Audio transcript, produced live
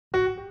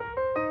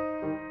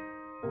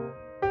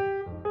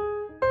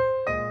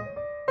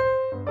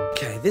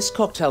Okay, this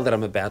cocktail that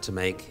I'm about to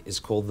make is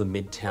called the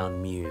Midtown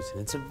Muse,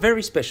 and it's a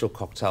very special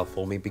cocktail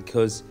for me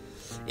because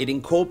it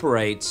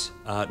incorporates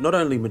not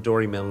only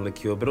Midori melon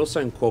liqueur, but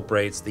also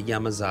incorporates the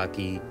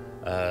Yamazaki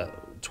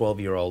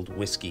 12-year-old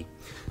whiskey.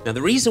 Now,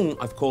 the reason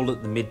I've called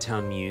it the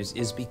Midtown Muse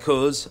is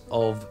because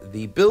of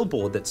the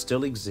billboard that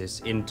still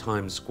exists in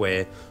Times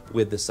Square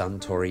with the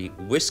Suntory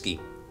whiskey.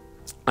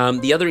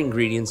 The other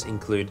ingredients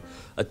include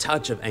a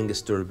touch of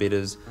Angostura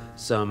Bitters,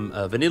 some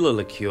vanilla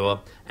liqueur,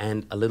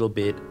 and a little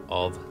bit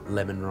of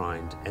lemon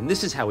rind. And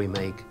this is how we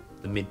make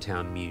the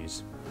Midtown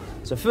Muse.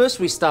 So first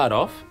we start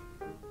off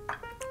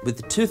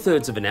with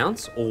 2/3 of an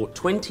ounce or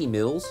 20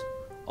 mils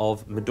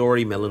of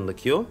Midori melon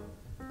liqueur.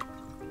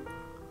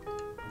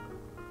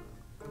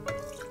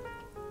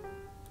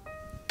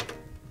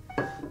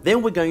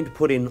 Then we're going to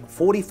put in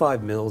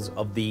 45 mils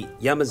of the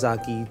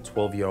Yamazaki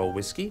 12-year-old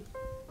whiskey.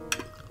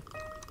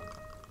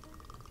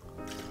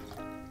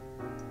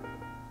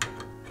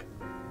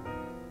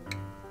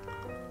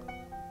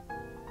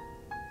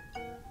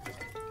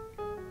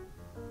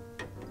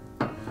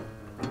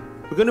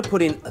 We're going to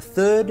put in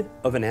 1/3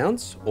 of an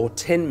ounce or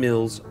 10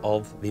 mils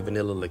of the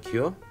vanilla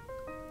liqueur.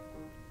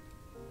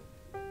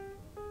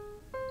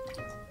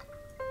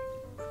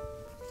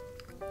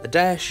 A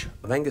dash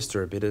of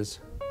Angostura Bitters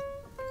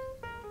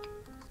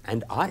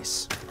and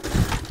ice.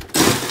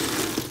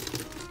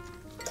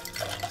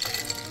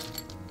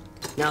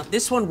 Now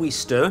this one we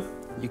stir.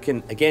 You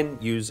can again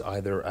use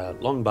either a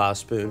long bar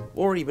spoon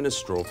or even a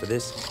straw for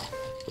this.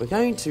 We're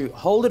going to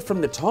hold it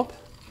from the top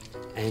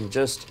and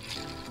just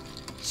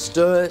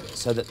stir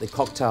so that the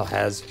cocktail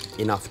has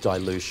enough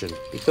dilution,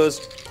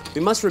 because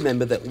we must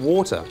remember that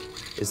water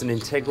is an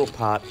integral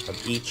part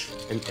of each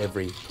and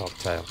every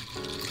cocktail.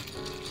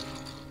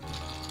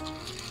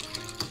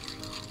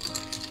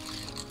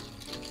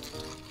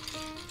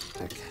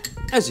 Okay.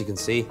 As you can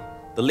see,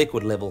 the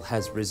liquid level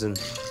has risen,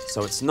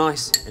 so it's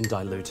nice and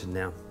diluted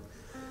now.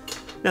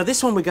 Now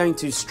this one we're going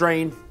to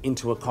strain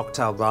into a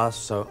cocktail glass,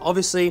 so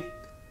obviously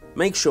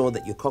make sure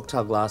that your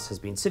cocktail glass has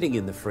been sitting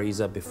in the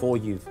freezer before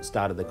you've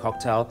started the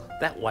cocktail.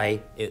 That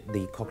way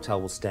the cocktail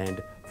will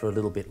stand for a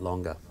little bit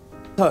longer.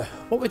 So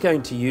what we're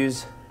going to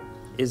use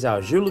is our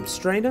julep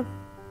strainer.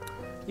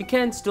 You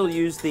can still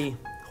use the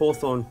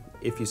hawthorn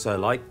if you so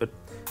like, but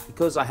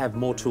because I have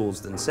more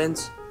tools than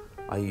sense,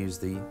 I use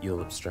the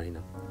julep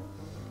strainer.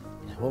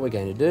 Now what we're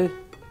going to do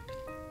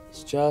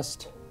is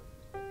just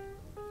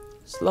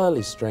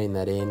slowly strain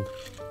that in.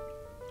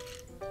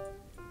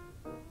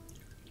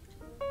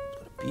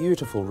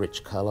 Beautiful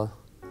rich color.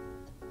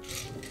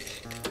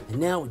 And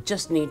now we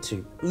just need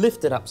to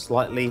lift it up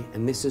slightly,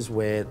 and this is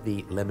where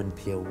the lemon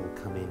peel will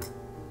come in.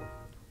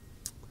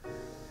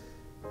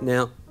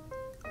 Now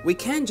we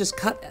can just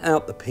cut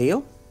out the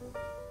peel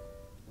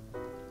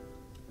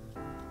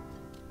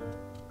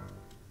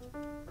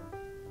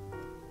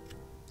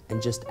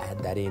and just add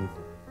that in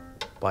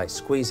by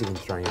squeezing and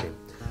throwing it in.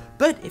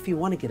 But if you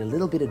want to get a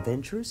little bit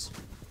adventurous,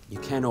 you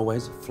can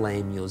always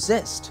flame your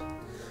zest.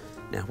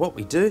 Now what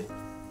we do,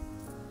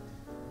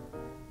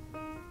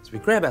 we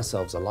grab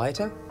ourselves a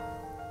lighter,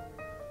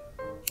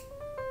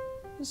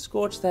 just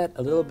scorch that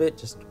a little bit,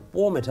 just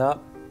warm it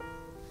up.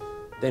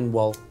 Then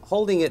while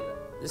holding it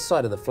this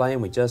side of the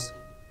flame, we just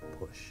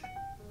push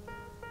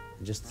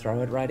and just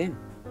throw it right in.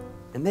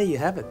 And there you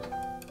have it,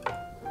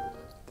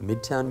 the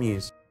Midtown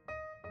Muse.